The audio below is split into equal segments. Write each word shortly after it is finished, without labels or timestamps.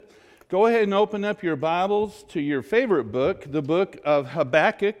Go ahead and open up your Bibles to your favorite book, the book of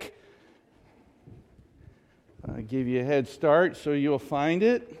Habakkuk. I'll give you a head start so you'll find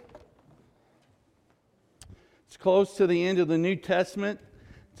it. It's close to the end of the New Testament.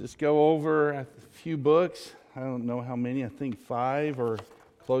 Just go over a few books. I don't know how many, I think 5 or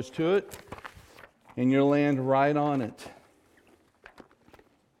close to it. And you'll land right on it.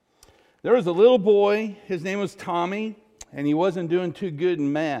 There was a little boy, his name was Tommy, and he wasn't doing too good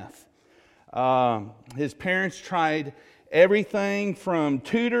in math. His parents tried everything from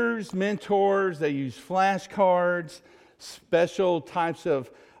tutors, mentors, they used flashcards, special types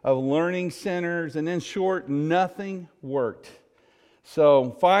of learning centers, and in short, nothing worked.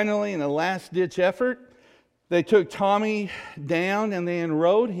 So finally, in a last-ditch effort, they took Tommy down and they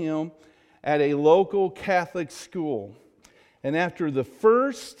enrolled him at a local Catholic school. And after the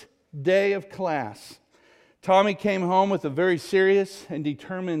first day of class, Tommy came home with a very serious and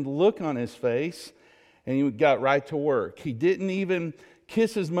determined look on his face, and he got right to work. He didn't even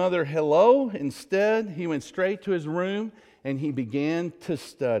kiss his mother hello. Instead, he went straight to his room and he began to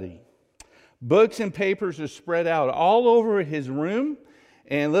study. Books and papers are spread out all over his room,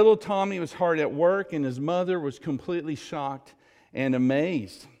 and little Tommy was hard at work, and his mother was completely shocked and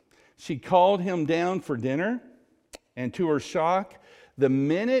amazed. She called him down for dinner, and to her shock, the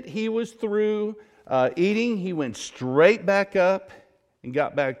minute he was through eating, he went straight back up and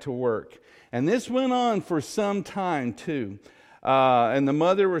got back to work. And this went on for some time too. And the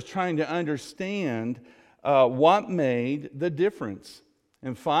mother was trying to understand what made the difference.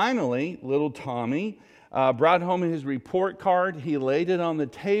 And finally, little Tommy brought home his report card. He laid it on the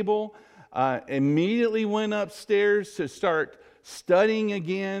table, immediately went upstairs to start studying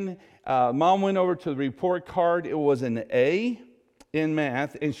again. Mom went over to the report card. It was an A in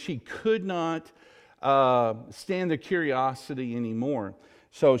math, and she could not stand the curiosity anymore.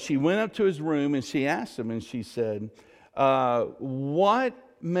 So she went up to his room and she asked him, and she said, what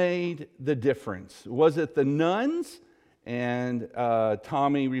made the difference? Was it the nuns? And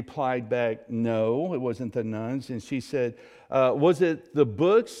Tommy replied back, no, it wasn't the nuns. And she said, was it the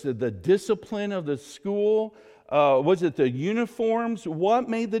books, the discipline of the school? Was it the uniforms? What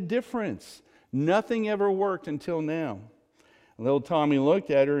made the difference? Nothing ever worked until now. Little Tommy looked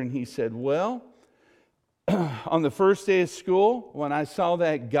at her and he said, well, on the first day of school, when I saw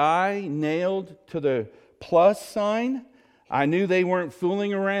that guy nailed to the plus sign, I knew they weren't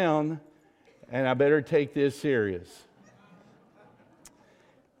fooling around, and I better take this serious.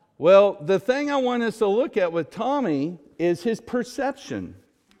 Well, the thing I want us to look at with Tommy is his perception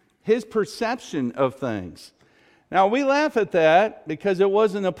of things. Now, we laugh at that because it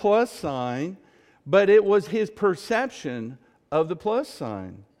wasn't a plus sign, but it was his perception of the plus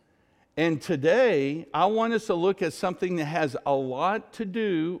sign. And today, I want us to look at something that has a lot to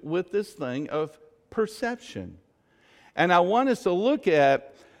do with this thing of perception. And I want us to look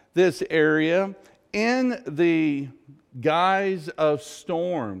at this area in the guise of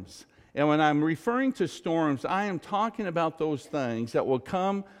storms. And when I'm referring to storms, I am talking about those things that will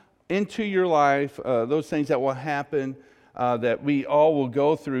come into your life, those things that will happen, that we all will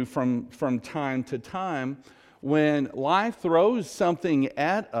go through from time to time, when life throws something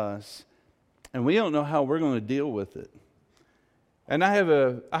at us and we don't know how we're going to deal with it. And I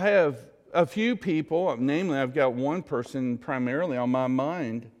have a few people, namely I've got one person primarily on my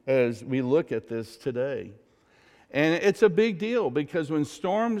mind as we look at this today. And it's a big deal because when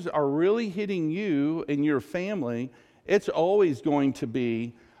storms are really hitting you and your family, it's always going to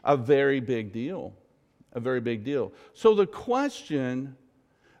be a very big deal. A very big deal. So the question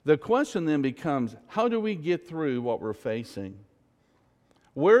then becomes, how do we get through what we're facing?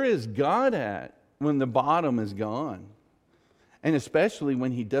 Where is God at when the bottom is gone? And especially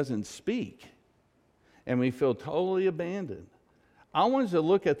when He doesn't speak and we feel totally abandoned. I wanted to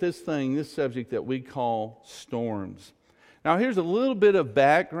look at this subject that we call storms. Now here's a little bit of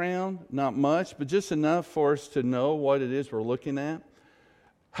background, not much, but just enough for us to know what it is we're looking at.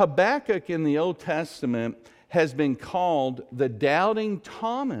 Habakkuk in the Old Testament has been called the doubting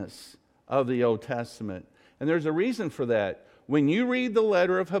Thomas of the Old Testament. And there's a reason for that. When you read the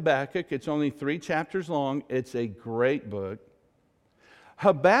letter of Habakkuk, it's only 3 chapters long. It's a great book.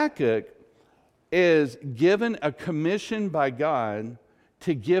 Habakkuk is given a commission by God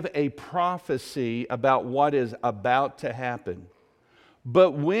to give a prophecy about what is about to happen.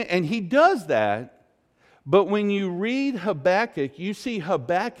 And he does that. But when you read Habakkuk, you see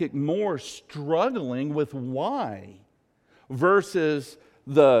Habakkuk more struggling with why versus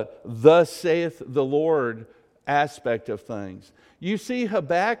the thus saith the Lord aspect of things. You see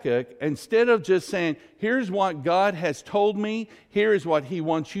Habakkuk, instead of just saying, here's what God has told me, here is what He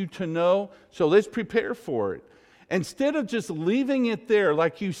wants you to know, so let's prepare for it. Instead of just leaving it there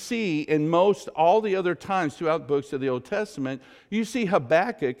like you see in most all the other times throughout books of the Old Testament, you see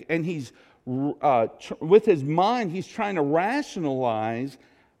Habakkuk, and he's with his mind, he's trying to rationalize,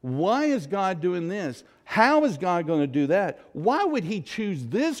 why is God doing this? How is God going to do that? Why would He choose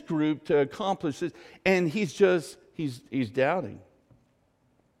this group to accomplish this? And he's doubting.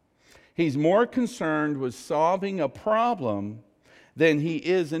 He's more concerned with solving a problem than he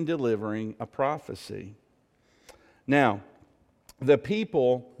is in delivering a prophecy. Now, the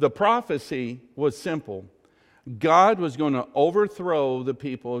prophecy was simple. God was going to overthrow the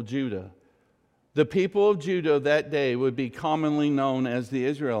people of Judah. The people of Judah that day would be commonly known as the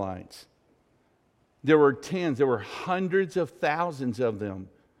Israelites. There were hundreds of thousands of them.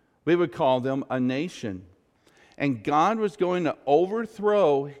 We would call them a nation. And God was going to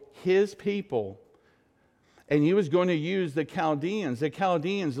overthrow His people. And He was going to use the Chaldeans. The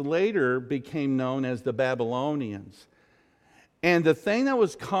Chaldeans later became known as the Babylonians. And the thing that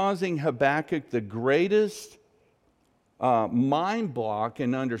was causing Habakkuk the greatest mind block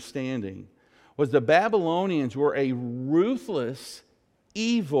and understanding was the Babylonians were a ruthless,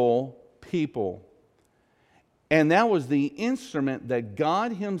 evil people. And that was the instrument that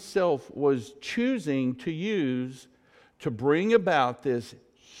God Himself was choosing to use to bring about this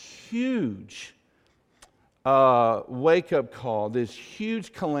huge wake-up call, this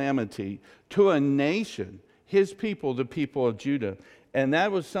huge calamity to a nation, His people, the people of Judah. And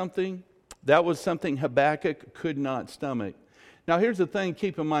that was something Habakkuk could not stomach. Now here's the thing,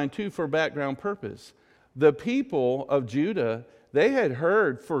 keep in mind too, for background purpose. The people of Judah, they had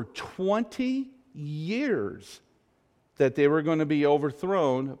heard for 20 years that they were going to be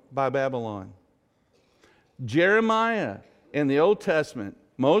overthrown by Babylon. Jeremiah in the Old Testament,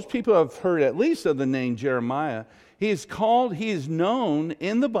 most people have heard at least of the name Jeremiah. He is known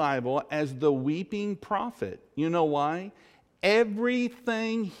in the Bible as the weeping prophet. You know why?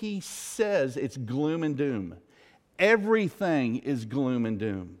 Everything he says, it's gloom and doom. Everything is gloom and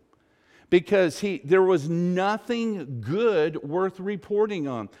doom. Because there was nothing good worth reporting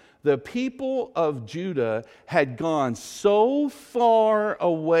on. The people of Judah had gone so far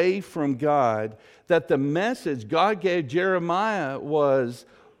away from God that the message God gave Jeremiah was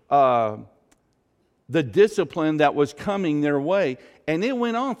the discipline that was coming their way. And it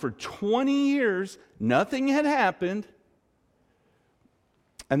went on for 20 years. Nothing had happened.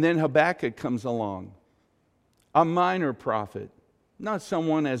 And then Habakkuk comes along, a minor prophet, not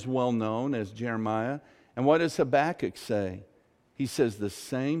someone as well known as Jeremiah. And what does Habakkuk say? He says the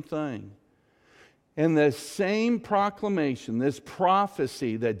same thing. And the same proclamation, this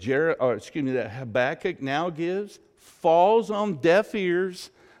prophecy that Habakkuk now gives, falls on deaf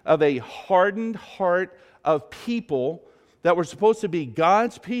ears of a hardened heart of people that were supposed to be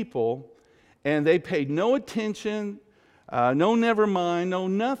God's people, and they paid no attention, no never mind, no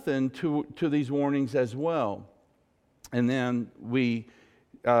nothing to these warnings as well. And then we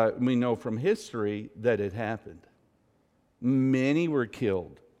know from history that it happened. Many were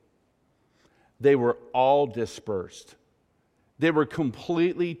killed. They were all dispersed. They were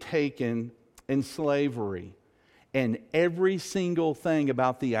completely taken in slavery. And every single thing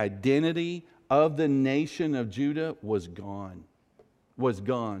about the identity of the nation of Judah was gone.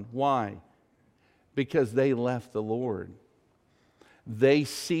 Why? Because they left the Lord. They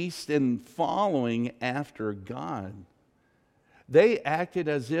ceased in following after God. They acted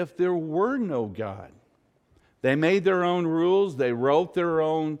as if there were no God. They made their own rules. They wrote their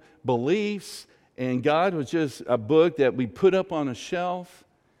own beliefs. And God was just a book that we put up on a shelf.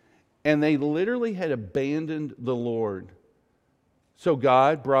 And they literally had abandoned the Lord. So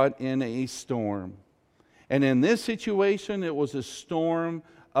God brought in a storm. And in this situation, it was a storm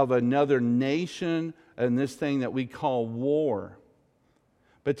of another nation and this thing that we call war.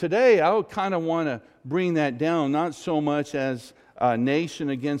 But today, I would kind of want to bring that down, not so much as a nation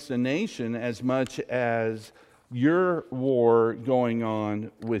against a nation, as much as your war going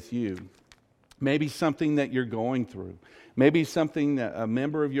on with you. Maybe something that you're going through. Maybe something that a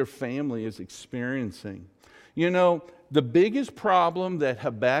member of your family is experiencing. You know, the biggest problem that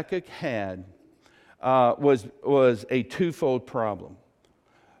Habakkuk had was a twofold problem.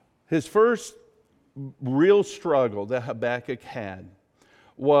 His first real struggle that Habakkuk had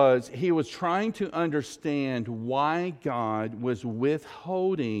was he was trying to understand why God was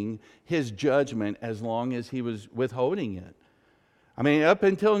withholding His judgment as long as He was withholding it. I mean, up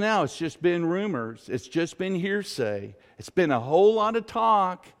until now, it's just been rumors. It's just been hearsay. It's been a whole lot of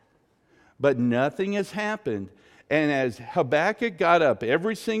talk. but nothing has happened. And as Habakkuk got up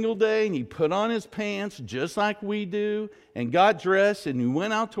every single day and he put on his pants just like we do and got dressed and he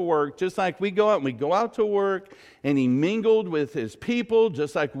went out to work just like we go out and we go out to work, and he mingled with his people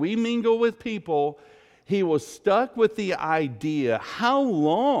just like we mingle with people, he was stuck with the idea, how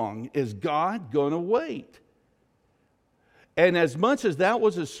long is God going to wait? And as much as that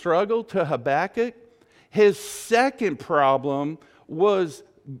was a struggle to Habakkuk, his second problem was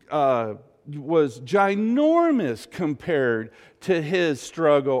ginormous compared to his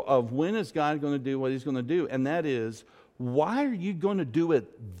struggle of when is God going to do what he's going to do. And that is, why are you going to do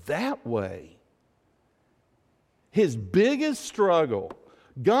it that way? His biggest struggle,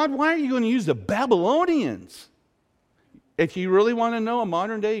 God, why are you going to use the Babylonians? If you really want to know a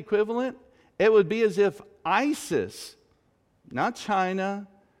modern day equivalent, it would be as if ISIS, not China,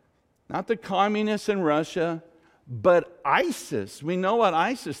 not the communists in Russia, but ISIS, we know what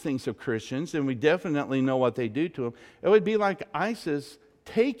ISIS thinks of Christians, and we definitely know what they do to them. It would be like ISIS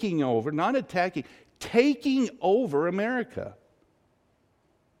taking over, not attacking, taking over America.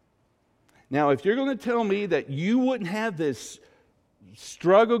 Now, if you're going to tell me that you wouldn't have this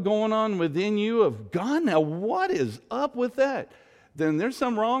struggle going on within you of, God, now what is up with that? Then there's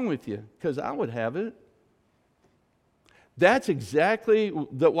something wrong with you, because I would have it. That's exactly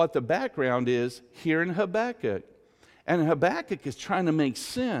what the background is here in Habakkuk. And Habakkuk is trying to make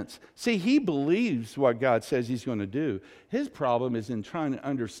sense. See, he believes what God says he's going to do. His problem is in trying to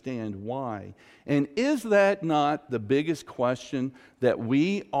understand why. And is that not the biggest question that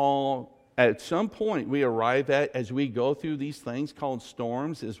we all, at some point, we arrive at as we go through these things called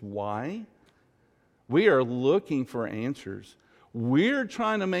storms, is why? We are looking for answers. We're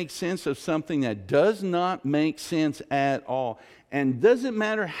trying to make sense of something that does not make sense at all. And doesn't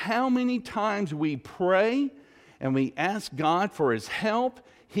matter how many times we pray and we ask God for his help,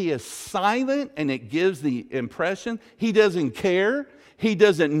 he is silent, and it gives the impression he doesn't care. He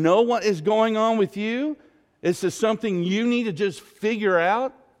doesn't know what is going on with you. It's just something you need to just figure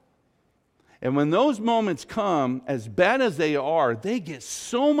out. And when those moments come, as bad as they are, they get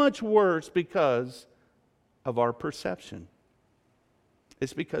so much worse because of our perception.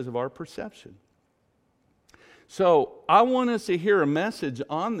 It's because of our perception. So I want us to hear a message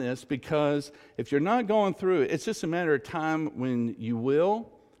on this, because if you're not going through it, it's just a matter of time when you will,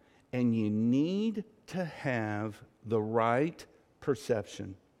 and you need to have the right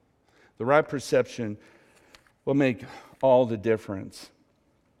perception. The right perception will make all the difference.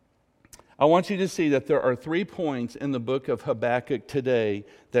 I want you to see that there are 3 points in the book of Habakkuk today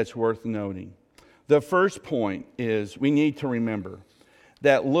that's worth noting. The first point is we need to remember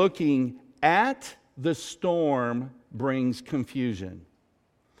that looking at the storm brings confusion.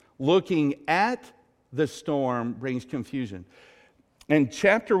 Looking at the storm brings confusion. In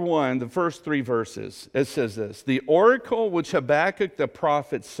chapter 1, the first 3 verses, it says this: the oracle which Habakkuk the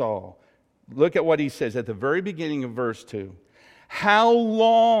prophet saw. Look at what he says at the very beginning of verse 2. How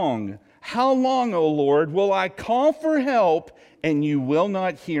long, O Lord, will I call for help, and you will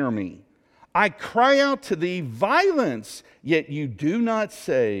not hear me? I cry out to thee violence, yet you do not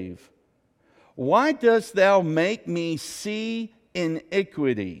save. Why dost thou make me see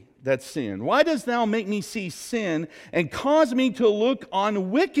iniquity? That's sin. Why dost thou make me see sin and cause me to look on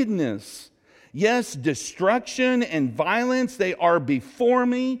wickedness? Yes, destruction and violence, they are before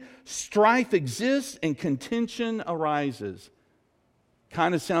me. Strife exists and contention arises.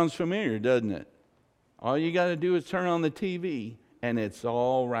 Kind of sounds familiar, doesn't it? All you got to do is turn on the TV, and it's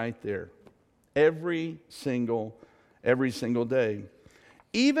all right there. Every single day.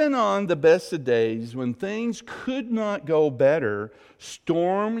 Even on the best of days, when things could not go better,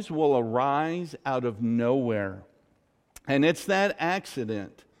 storms will arise out of nowhere. And it's that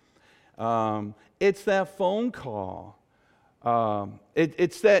accident. It's that phone call.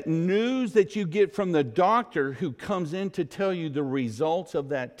 It's that news that you get from the doctor who comes in to tell you the results of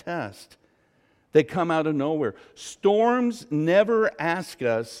that test. They come out of nowhere. Storms never ask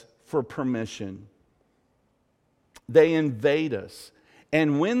us for permission. They invade us.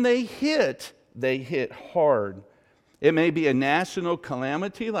 And when they hit hard. It may be a national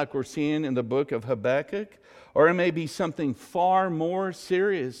calamity like we're seeing in the book of Habakkuk, or it may be something far more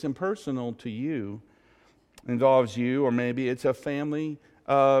serious and personal to you, involves you, or maybe it's a family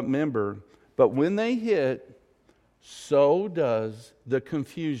member. But when they hit, so does the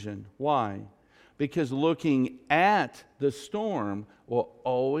confusion. Why? Because looking at the storm will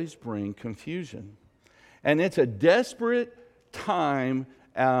always bring confusion. And it's a desperate time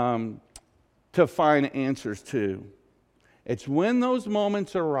to find answers to. It's when those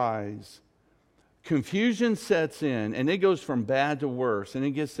moments arise Confusion sets in, and it goes from bad to worse, and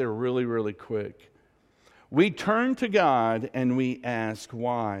it gets there really, really quick. We turn to God and we ask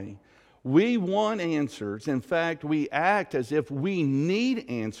why. We want answers. In fact, we act as if we need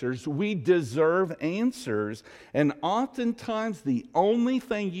answers. We deserve answers. And oftentimes, the only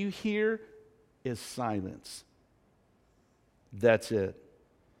thing you hear is silence. That's it.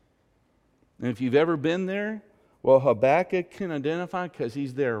 And if you've ever been there, well, Habakkuk can identify because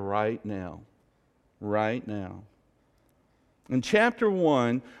he's there right now. Right now. In chapter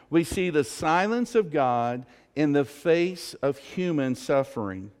 1, we see the silence of God in the face of human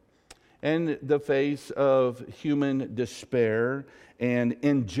suffering, in the face of human despair and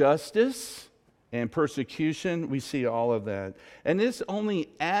injustice and persecution. We see all of that. And this only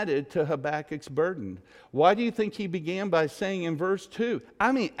added to Habakkuk's burden. Why do you think he began by saying in verse 2?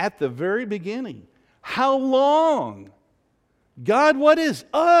 I mean, at the very beginning, how long? God, what is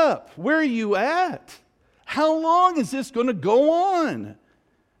up? Where are you at? How long is this going to go on?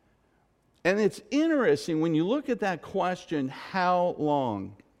 And it's interesting when you look at that question, how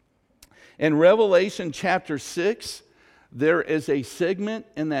long? In Revelation chapter 6, there is a segment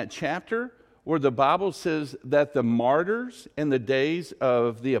in that chapter where the Bible says that the martyrs in the days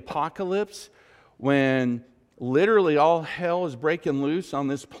of the apocalypse, when literally all hell is breaking loose on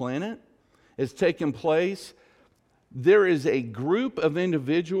this planet, is taking place, there is a group of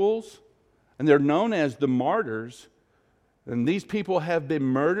individuals, and they're known as the martyrs, and these people have been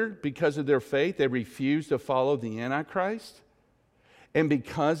murdered because of their faith. They refuse to follow the Antichrist, and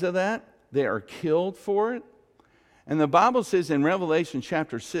because of that, they are killed for it. And the Bible says in Revelation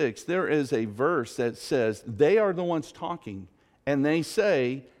chapter 6, there is a verse that says, they are the ones talking, and they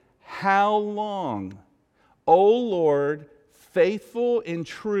say, how long, O Lord, faithful and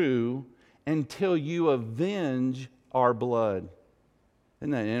true, until you avenge our blood?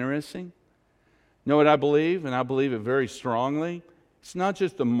 Isn't that interesting? You know what I believe, and I believe it very strongly? It's not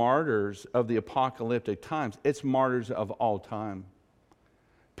just the martyrs of the apocalyptic times, it's martyrs of all time.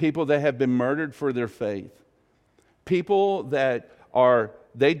 People that have been murdered for their faith. People that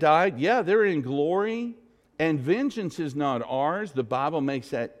they died, yeah, they're in glory, and vengeance is not ours. The Bible makes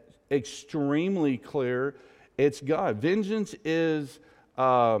that extremely clear. It's God. Vengeance is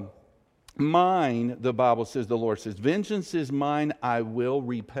mine, the Bible says, the Lord says. Vengeance is mine, I will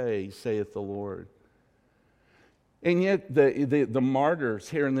repay, saith the Lord. And yet the martyrs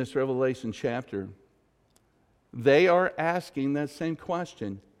here in this Revelation chapter, they are asking that same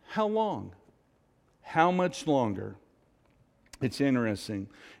question. How long? How much longer? It's interesting.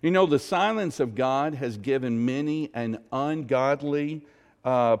 You know, the silence of God has given many an ungodly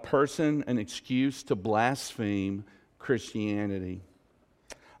person an excuse to blaspheme Christianity.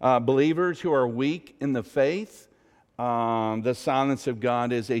 Believers who are weak in the faith, the silence of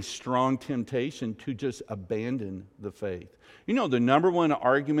God is a strong temptation to just abandon the faith. You know, the number one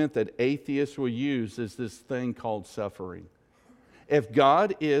argument that atheists will use is this thing called suffering. If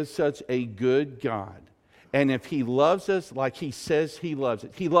God is such a good God, and if He loves us like He says He loves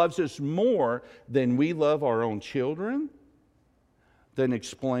it, He loves us more than we love our own children, then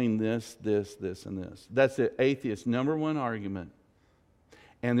explain this, and this. That's the atheist's number one argument.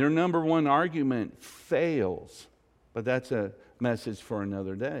 And their number one argument fails. But that's a message for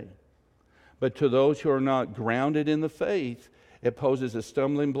another day. But to those who are not grounded in the faith, it poses a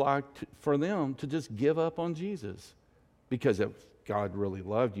stumbling block for them to just give up on Jesus. Because if God really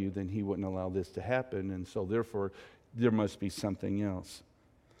loved you, then He wouldn't allow this to happen. And so therefore, there must be something else.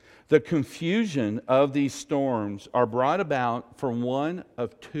 The confusion of these storms are brought about for one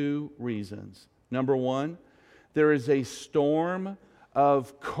of two reasons. Number one, there is a storm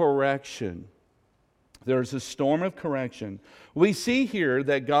of correction. There's a storm of correction. We see here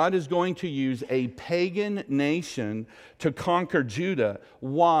that God is going to use a pagan nation to conquer Judah.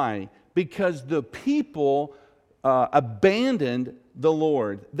 Why? Because the people abandoned the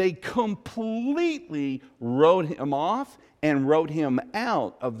Lord. They completely wrote Him off and wrote Him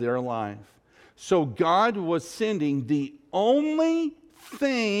out of their life. So God was sending the only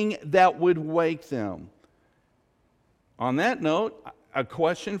thing that would wake them. On that note, a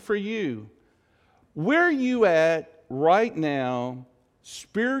question for you. Where are you at right now,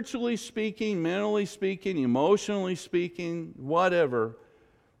 spiritually speaking, mentally speaking, emotionally speaking, whatever?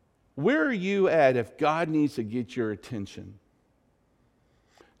 Where are you at if God needs to get your attention?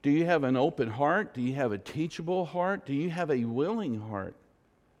 Do you have an open heart? Do you have a teachable heart? Do you have a willing heart?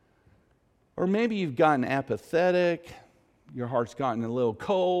 Or maybe you've gotten apathetic, your heart's gotten a little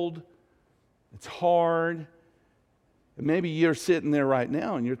cold, it's hard. Maybe you're sitting there right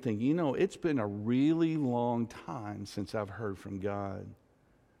now and you're thinking, you know, it's been a really long time since I've heard from God.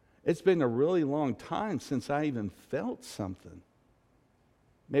 It's been a really long time since I even felt something.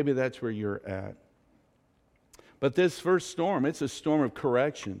 Maybe that's where you're at. But this first storm, it's a storm of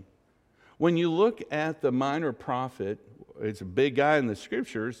correction. When you look at the minor prophet, it's a big guy in the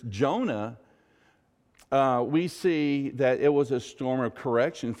scriptures, Jonah, we see that it was a storm of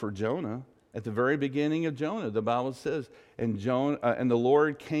correction for Jonah. At the very beginning of Jonah, the Bible says, and the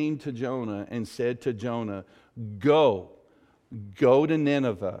Lord came to Jonah and said to Jonah, go to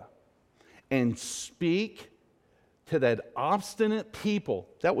Nineveh and speak to that obstinate people.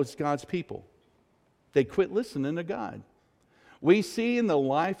 That was God's people. They quit listening to God. We see in the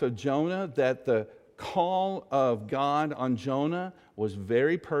life of Jonah that the call of God on Jonah was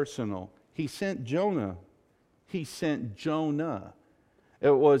very personal. He sent Jonah. He sent Jonah. It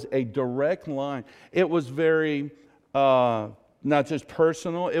was a direct line. It was very, not just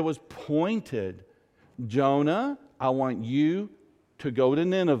personal, it was pointed. Jonah, I want you to go to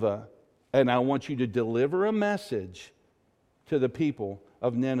Nineveh, and I want you to deliver a message to the people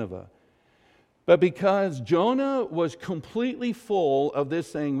of Nineveh. But because Jonah was completely full of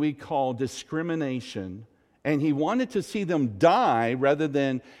this thing we call discrimination, and he wanted to see them die rather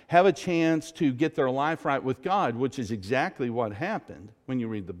than have a chance to get their life right with God, which is exactly what happened when you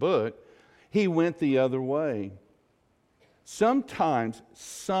read the book, he went the other way. Sometimes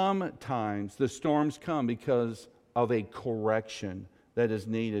the storms come because of a correction that is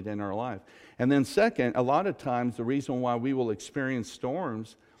needed in our life. And then second, a lot of times the reason why we will experience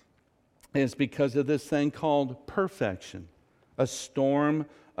storms is because of this thing called perfection, a storm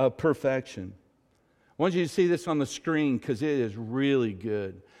of perfection. I want you to see this on the screen because it is really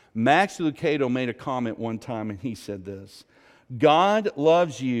good. Max Lucado made a comment one time and he said this: God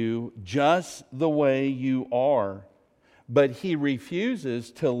loves you just the way you are, but He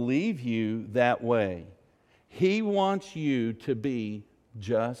refuses to leave you that way. He wants you to be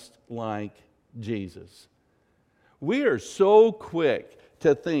just like Jesus. We are so quick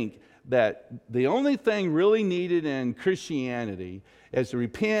to think that the only thing really needed in Christianity is to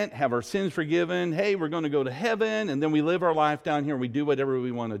repent, have our sins forgiven, hey, we're going to go to heaven, and then we live our life down here and we do whatever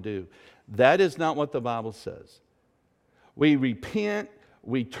we want to do. That is not what the Bible says. We repent,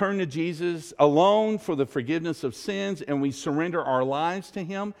 we turn to Jesus alone for the forgiveness of sins, and we surrender our lives to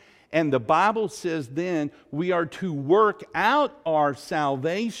Him. And the Bible says then we are to work out our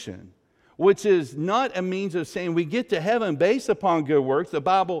salvation, which is not a means of saying we get to heaven based upon good works. The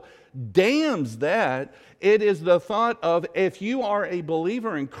Bible damns that. It is the thought of, if you are a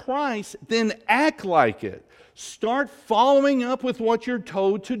believer in Christ, then act like it. Start following up with what you're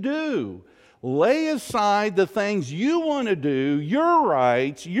told to do. Lay aside the things you want to do, your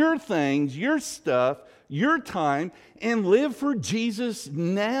rights, your things, your stuff, your time, and live for Jesus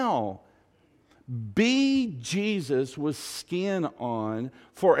now. Be Jesus with skin on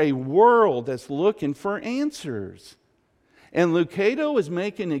for a world that's looking for answers. And Lucado is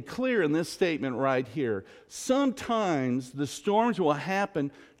making it clear in this statement right here. Sometimes the storms will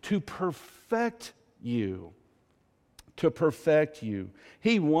happen to perfect you. To perfect you.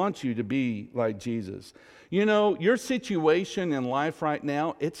 He wants you to be like Jesus. You know, your situation in life right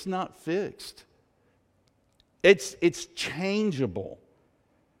now, it's not fixed. It's changeable.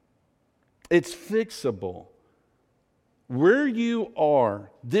 It's fixable. Where you are,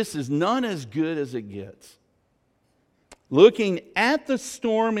 this is not as good as it gets. Looking at the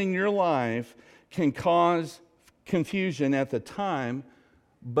storm in your life can cause confusion at the time,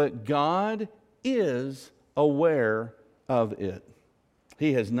 but God is aware of it.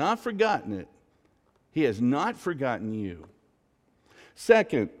 He has not forgotten it. He has not forgotten you.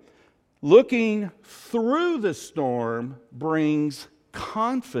 Second, looking through the storm brings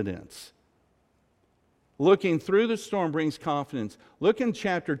confidence. Looking through the storm brings confidence. Look in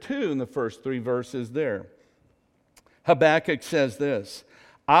chapter 2 in the first 3 verses there. Habakkuk says this: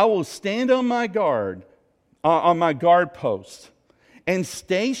 I will stand on my guard post, and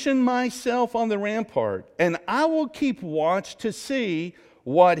station myself on the rampart, and I will keep watch to see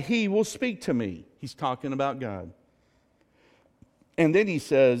what He will speak to me. He's talking about God. And then he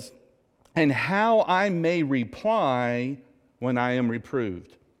says, and how I may reply when I am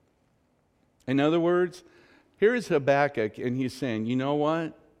reproved. In other words, here is Habakkuk, and he's saying, you know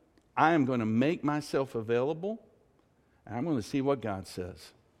what? I am going to make myself available, and I'm going to see what God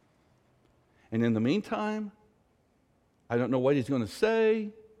says. And in the meantime, I don't know what He's going to say,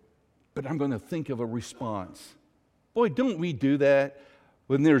 but I'm going to think of a response. Boy, don't we do that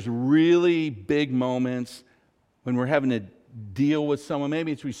when there's really big moments, when we're having to deal with someone.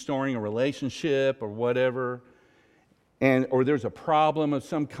 Maybe it's restoring a relationship or whatever, or there's a problem of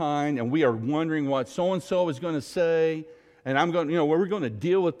some kind, and we are wondering what so-and-so is going to say. and I'm going, we're going to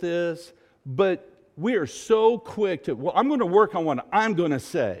deal with this. But we are so quick to, I'm going to work on what I'm going to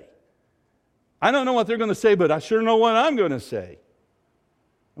say. I don't know what they're going to say, but I sure know what I'm going to say.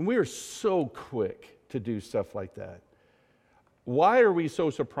 And we are so quick to do stuff like that. Why are we so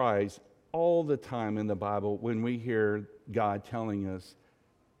surprised all the time in the Bible when we hear God telling us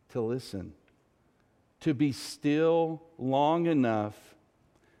to listen, to be still long enough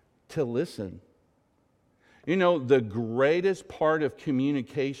to listen? The greatest part of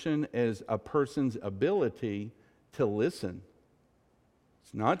communication is a person's ability to listen.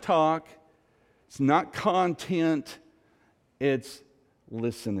 It's not talk, it's not content, it's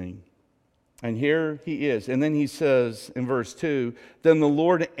listening. And here he is. And then he says in verse 2, "Then the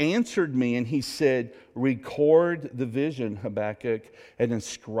Lord answered me and he said, record the vision, Habakkuk, and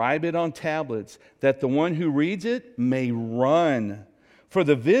inscribe it on tablets, that the one who reads it may run. For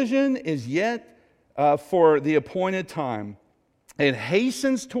the vision is yet for the appointed time. It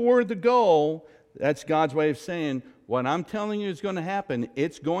hastens toward the goal." That's God's way of saying, what I'm telling you is going to happen,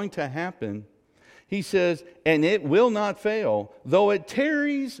 it's going to happen. He says, "And it will not fail. Though it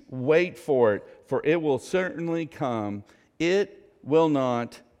tarries, wait for it, for it will certainly come. It will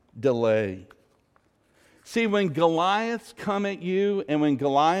not delay." See, when Goliaths come at you and when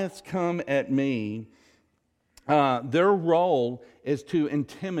Goliaths come at me, their role is to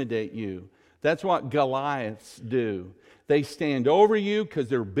intimidate you. That's what Goliaths do. They stand over you because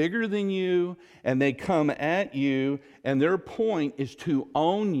they're bigger than you, and they come at you, and their point is to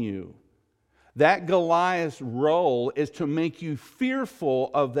own you. That Goliath's role is to make you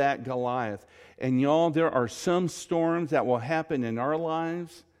fearful of that Goliath. And y'all, there are some storms that will happen in our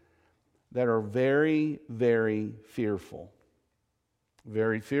lives that are very, very fearful.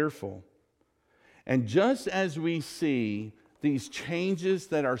 Very fearful. And just as we see these changes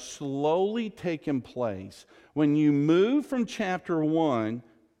that are slowly taking place, when you move from chapter 1,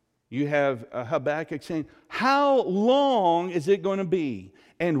 you have Habakkuk saying, how long is it going to be?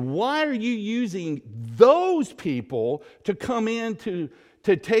 And why are you using those people to come in to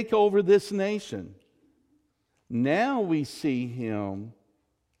take over this nation? Now we see him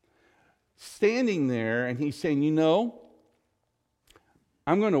standing there and he's saying,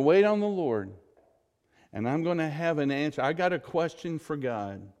 I'm going to wait on the Lord and I'm going to have an answer. I got a question for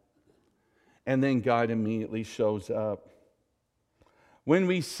God. And then God immediately shows up. When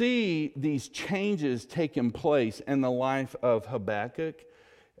we see these changes taking place in the life of Habakkuk,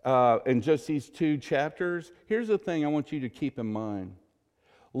 in just these 2 chapters, here's the thing I want you to keep in mind.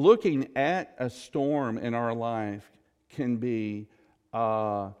 Looking at a storm in our life can be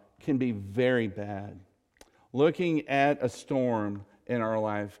very bad. Looking at a storm in our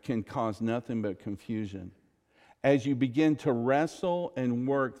life can cause nothing but confusion. As you begin to wrestle and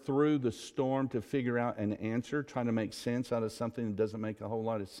work through the storm to figure out an answer, trying to make sense out of something that doesn't make a whole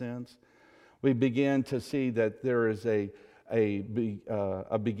lot of sense, we begin to see that there is a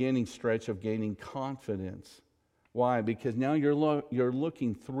beginning stretch of gaining confidence. Why? Because now you're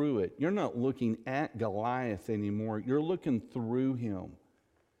looking through it. You're not looking at Goliath anymore. You're looking through him.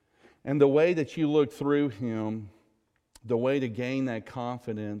 And the way that you look through him, the way to gain that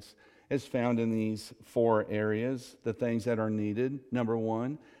confidence is found in these 4 areas, the things that are needed. Number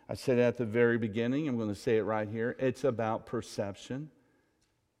 1, I said it at the very beginning, I'm going to say it right here, it's about perception.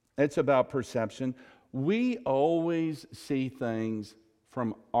 It's about perception. We always see things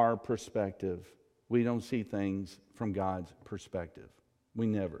from our perspective. We don't see things from God's perspective. We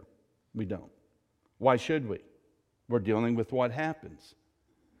don't. Why should we? We're dealing with what happens.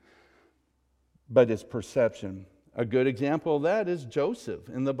 But it's perception. A good example of that is Joseph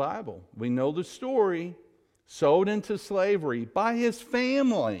in the Bible. We know the story. Sold into slavery by his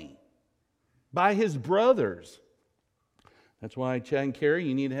family, by his brothers. That's why, Chad and Carrie,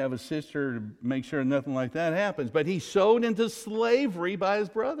 you need to have a sister to make sure nothing like that happens. But he's sold into slavery by his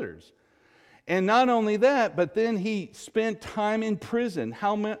brothers. And not only that, but then he spent time in prison.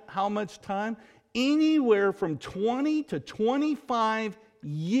 How much time? Anywhere from 20 to 25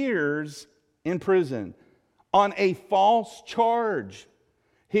 years in prison on a false charge.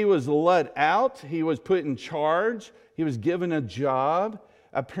 He was let out. He was put in charge. He was given a job.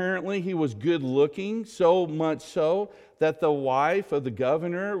 Apparently, he was good looking, so much so that the wife of the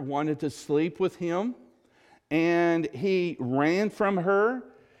governor wanted to sleep with him. And he ran from her.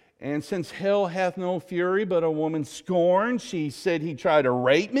 And since hell hath no fury but a woman scorned, she said he tried to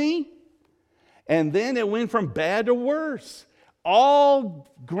rape me. And then it went from bad to worse. All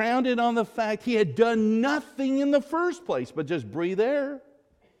grounded on the fact he had done nothing in the first place but just breathe air.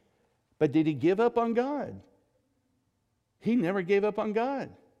 But did he give up on God? He never gave up on God.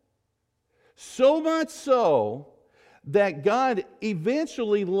 So much so that God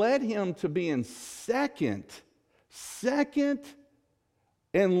eventually led him to be in second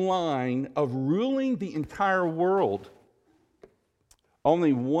in line of ruling the entire world,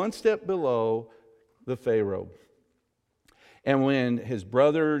 only one step below the Pharaoh. And when his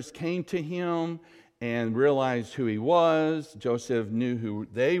brothers came to him and realized who he was, Joseph knew who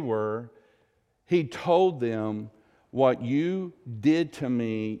they were, he told them, "What you did to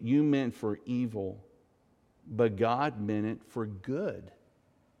me, you meant for evil, but God meant it for good."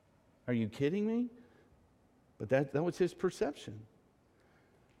 Are you kidding me? But that was his perception.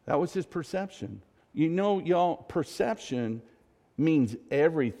 That was his perception. You know, y'all, perception means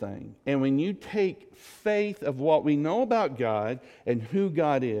everything. And when you take faith of what we know about God and who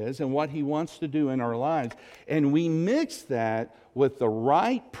God is and what He wants to do in our lives, and we mix that with the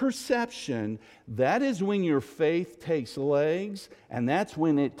right perception, that is when your faith takes legs, and that's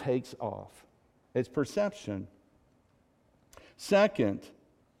when it takes off. It's perception. Second,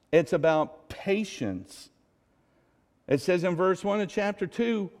 it's about patience. It says in verse 1 of chapter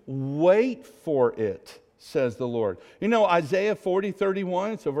 2, "Wait for it, says the Lord." You know, Isaiah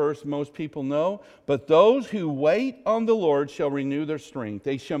 40:31, it's a verse most people know. "But those who wait on the Lord shall renew their strength.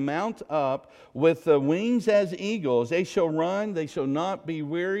 They shall mount up with the wings as eagles. They shall run, they shall not be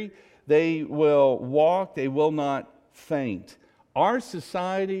weary. They will walk, they will not faint." Our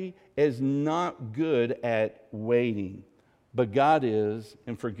society is not good at waiting, but God is,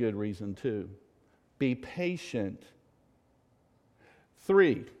 and for good reason too. Be patient.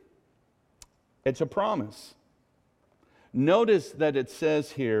 3, it's a promise. Notice that it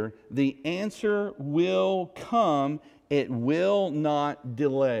says here, the answer will come, it will not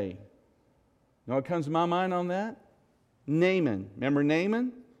delay. You know what comes to my mind on that? Naaman. Remember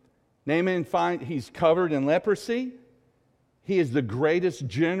Naaman? Naaman, he's covered in leprosy. He is the greatest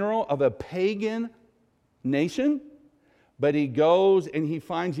general of a pagan nation. But he goes and he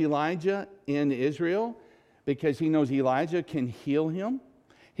finds Elijah in Israel because he knows Elijah can heal him.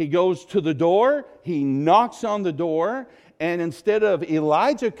 He goes to the door, he knocks on the door, and instead of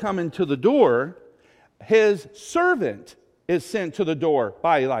Elijah coming to the door, his servant is sent to the door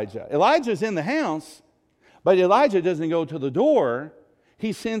by Elijah. Elijah's in the house, but Elijah doesn't go to the door.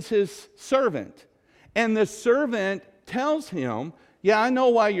 He sends his servant. And the servant tells him, "Yeah, I know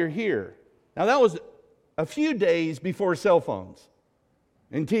why you're here." Now that was a few days before cell phones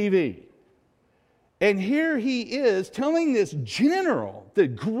and TV. And here he is telling this general, the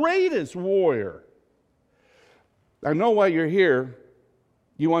greatest warrior, "I know why you're here.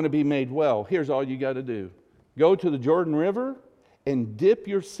 You want to be made well. Here's all you got to do. Go to the Jordan River and dip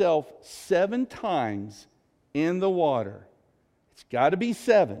yourself 7 times in the water." It's got to be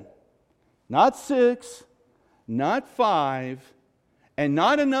 7, not 6, not 5, and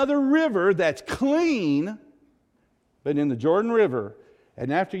not another river that's clean, but in the Jordan River.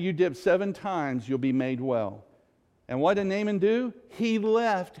 And after you dip 7 times, you'll be made well. And what did Naaman do? He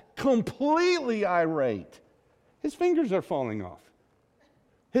left completely irate. His fingers are falling off.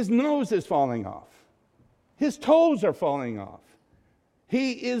 His nose is falling off. His toes are falling off.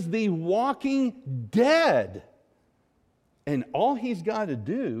 He is the walking dead. And all he's got to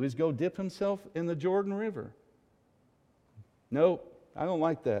do is go dip himself in the Jordan River. Nope, I don't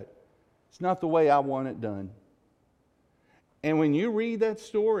like that. It's not the way I want it done. And when you read that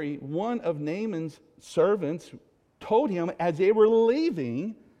story, one of Naaman's servants told him as they were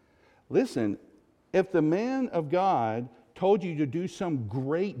leaving, "Listen, if the man of God told you to do some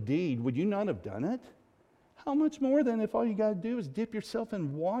great deed, would you not have done it? How much more then if all you got to do is dip yourself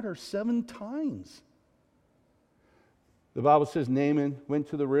in water 7 times?" The Bible says Naaman went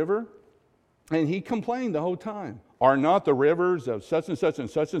to the river and he complained the whole time. "Are not the rivers of such and such and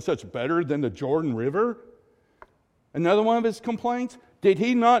such and such better than the Jordan River?" Another one of his complaints, "Did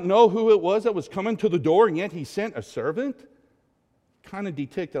he not know who it was that was coming to the door, and yet he sent a servant?" Kind of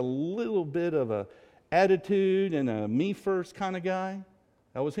detect a little bit of a attitude and a me first kind of guy.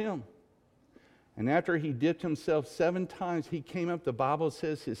 That was him. And after he dipped himself 7 times, he came up, the Bible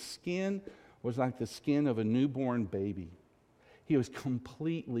says his skin was like the skin of a newborn baby. He was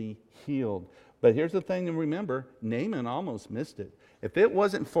completely healed. But here's the thing to remember, Naaman almost missed it. If it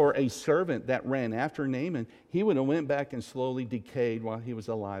wasn't for a servant that ran after Naaman, he would have went back and slowly decayed while he was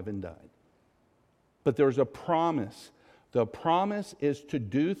alive and died. But there's a promise. The promise is to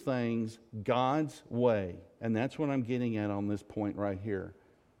do things God's way. And that's what I'm getting at on this point right here.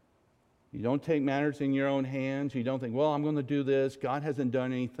 You don't take matters in your own hands. You don't think, well, I'm going to do this. God hasn't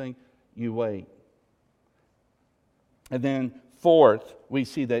done anything. You wait. And then fourth, we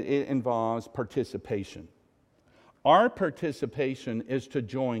see that it involves participation. Our participation is to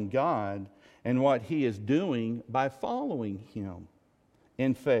join God and what he is doing by following him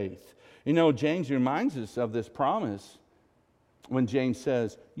in faith. You know, James reminds us of this promise when James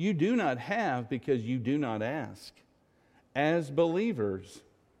says, you do not have because you do not ask. As believers,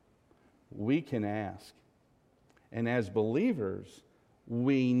 we can ask. And as believers,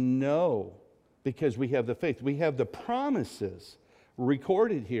 we know because we have the faith. We have the promises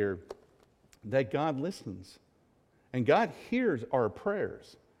recorded here that God listens. And God hears our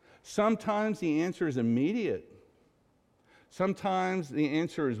prayers. Sometimes the answer is immediate. Sometimes the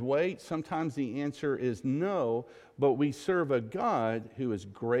answer is wait. Sometimes the answer is no. But we serve a God who is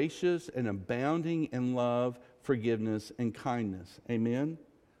gracious and abounding in love, forgiveness, and kindness. Amen?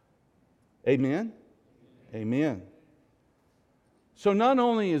 Amen? Amen. So not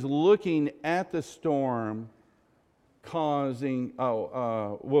only is looking at the storm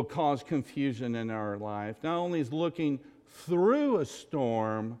will cause confusion in our life, not only is looking through a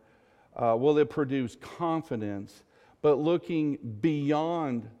storm will it produce confidence, but looking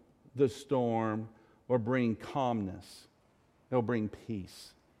beyond the storm will bring calmness. It'll bring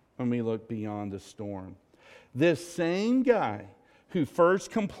peace when we look beyond the storm. This same guy who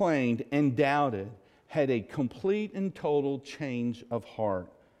first complained and doubted had a complete and total change of heart.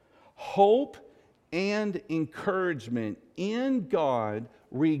 Hope and encouragement in God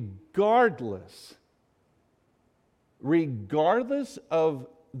regardless of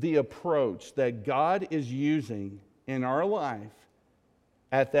the approach that God is using in our life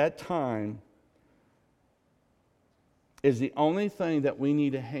at that time is the only thing that we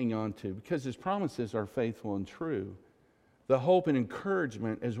need to hang on to because His promises are faithful and true. The hope and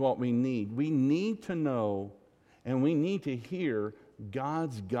encouragement is what we need. We need to know and we need to hear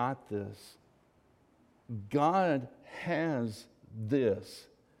God's got this. God has this.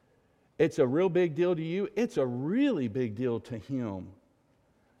 It's a real big deal to you. It's a really big deal to Him.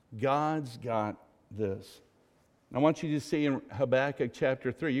 God's got this. I want you to see in Habakkuk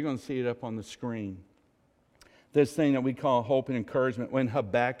chapter 3, you're going to see it up on the screen. This thing that we call hope and encouragement when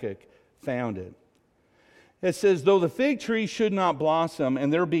Habakkuk found it. It says, though the fig tree should not blossom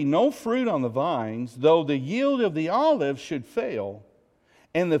and there be no fruit on the vines, though the yield of the olive should fail,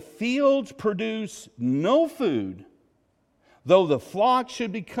 and the fields produce no food, though the flock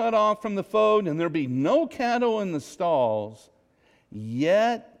should be cut off from the fold and there be no cattle in the stalls,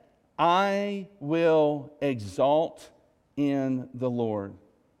 yet I will exalt in the Lord.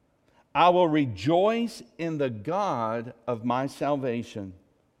 I will rejoice in the God of my salvation.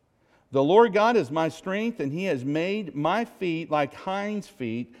 The Lord God is my strength, and He has made my feet like hinds'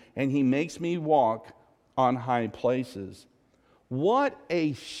 feet, and He makes me walk on high places. What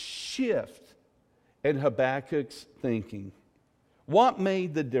a shift in Habakkuk's thinking. What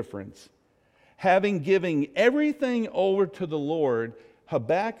made the difference? Having given everything over to the Lord,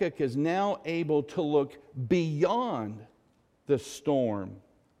 Habakkuk is now able to look beyond the storm.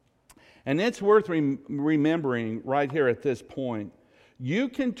 And it's worth remembering right here at this point. You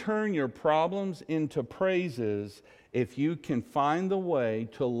can turn your problems into praises if you can find the way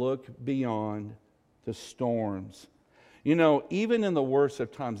to look beyond the storms. You know, even in the worst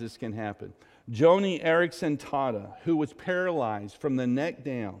of times, this can happen. Joni Eareckson Tada, who was paralyzed from the neck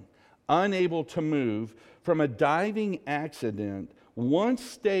down, unable to move from a diving accident, once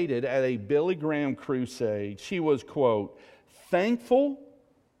stated at a Billy Graham crusade, she was, quote, thankful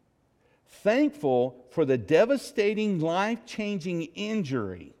for the devastating, life-changing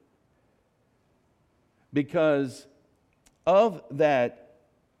injury because of that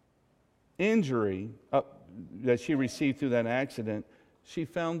injury that she received through that accident, she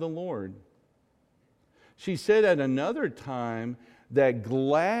found the Lord. She said at another time that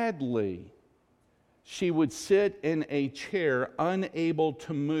gladly she would sit in a chair unable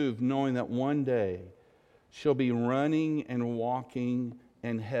to move, knowing that one day she'll be running and walking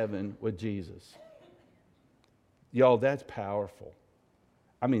in heaven with Jesus. Y'all, that's powerful.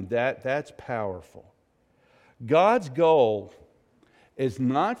 I mean, that's powerful. God's goal is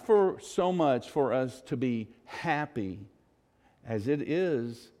not for so much for us to be happy as it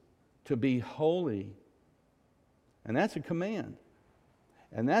is to be holy. And that's a command.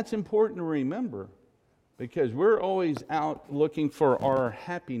 And that's important to remember because we're always out looking for our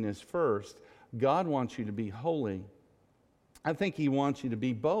happiness first. God wants you to be holy. I think He wants you to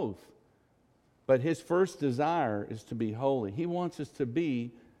be both. But His first desire is to be holy. He wants us to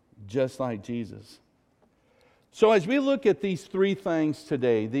be just like Jesus. So as we look at these three things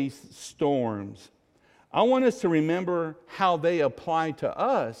today, these storms, I want us to remember how they apply to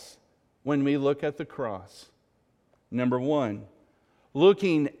us when we look at the cross. Number one,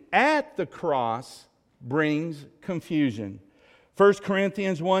 looking at the cross brings confusion. 1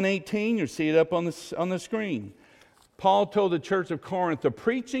 Corinthians 1:18, you see it up on the screen. Paul told the church of Corinth, the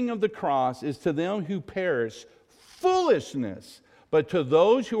preaching of the cross is to them who perish foolishness, but to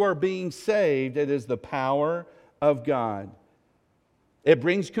those who are being saved, it is the power of God. It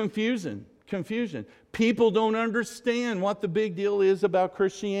brings confusion. People don't understand what the big deal is about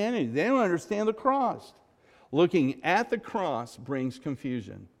Christianity. They don't understand the cross. Looking at the cross brings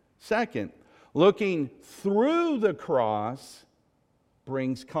confusion. Second, looking through the cross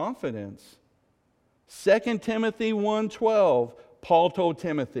brings confidence. 2 Timothy 1:12, Paul told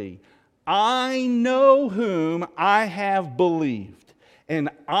Timothy, I know whom I have believed, and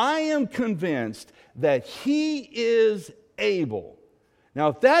I am convinced that he is able. Now,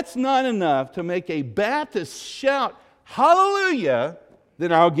 if that's not enough to make a Baptist shout, hallelujah,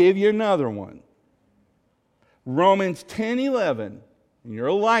 then I'll give you another one. Romans 10:11, and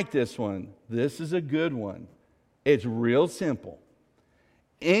you'll like this one. This is a good one. It's real simple.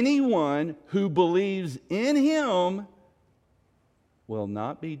 Anyone who believes in him will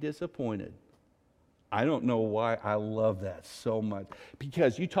not be disappointed. I don't know why I love that so much.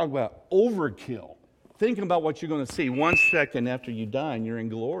 Because you talk about overkill. Thinking about what you're going to see 1 second after you die and you're in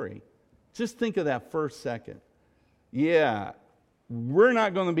glory. Just think of that first second. Yeah, we're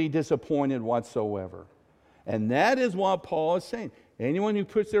not going to be disappointed whatsoever. And that is what Paul is saying. Anyone who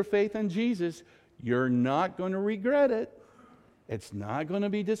puts their faith in Jesus, you're not going to regret it. It's not going to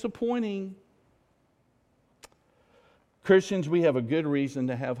be disappointing. Christians, we have a good reason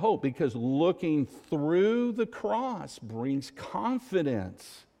to have hope because looking through the cross brings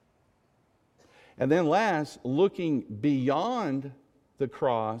confidence. And then last, looking beyond the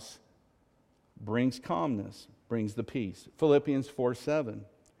cross brings calmness, brings the peace. Philippians 4:7.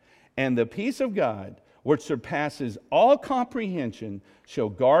 And the peace of God, which surpasses all comprehension, shall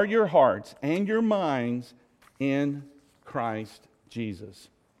guard your hearts and your minds in Christ Jesus.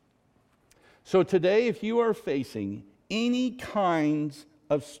 So today, if you are facing any kinds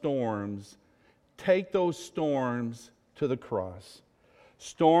of storms, take those storms to the cross.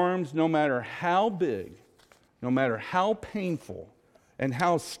 Storms, no matter how big, no matter how painful, and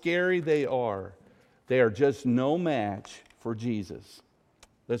how scary they are just no match for Jesus.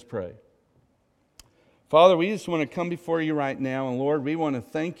 Let's pray. Father, we just want to come before you right now, and Lord, we want to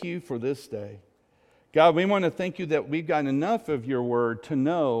thank you for this day. God, we want to thank you that we've gotten enough of your word to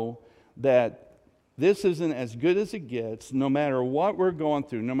know that this isn't as good as it gets, no matter what we're going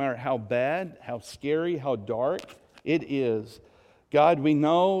through, no matter how bad, how scary, how dark it is. God, we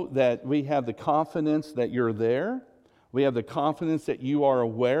know that we have the confidence that you're there. We have the confidence that you are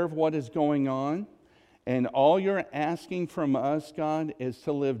aware of what is going on. And all you're asking from us, God, is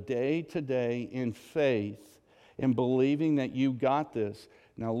to live day to day in faith, in believing that you got this.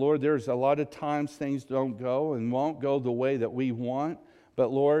 Now, Lord, there's a lot of times things don't go and won't go the way that we want.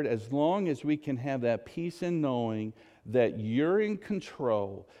 But, Lord, as long as we can have that peace in knowing that you're in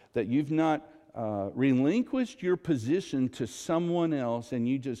control, that you've not relinquished your position to someone else and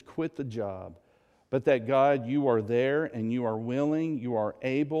you just quit the job, but that, God, you are there and you are willing, you are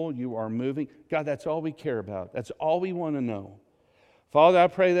able, you are moving. God, that's all we care about. That's all we want to know. Father, I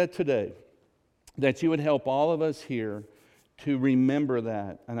pray that today, that you would help all of us here to remember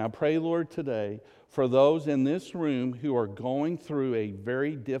that. And I pray, Lord, today, for those in this room who are going through a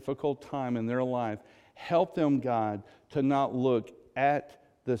very difficult time in their life, help them, God, to not look at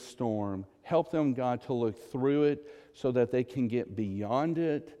the storm. Help them, God, to look through it so that they can get beyond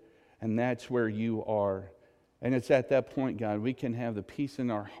it. And that's where you are. And it's at that point, God, we can have the peace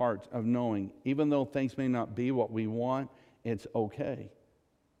in our hearts of knowing, even though things may not be what we want, it's okay.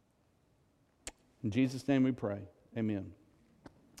 In Jesus' name we pray. Amen.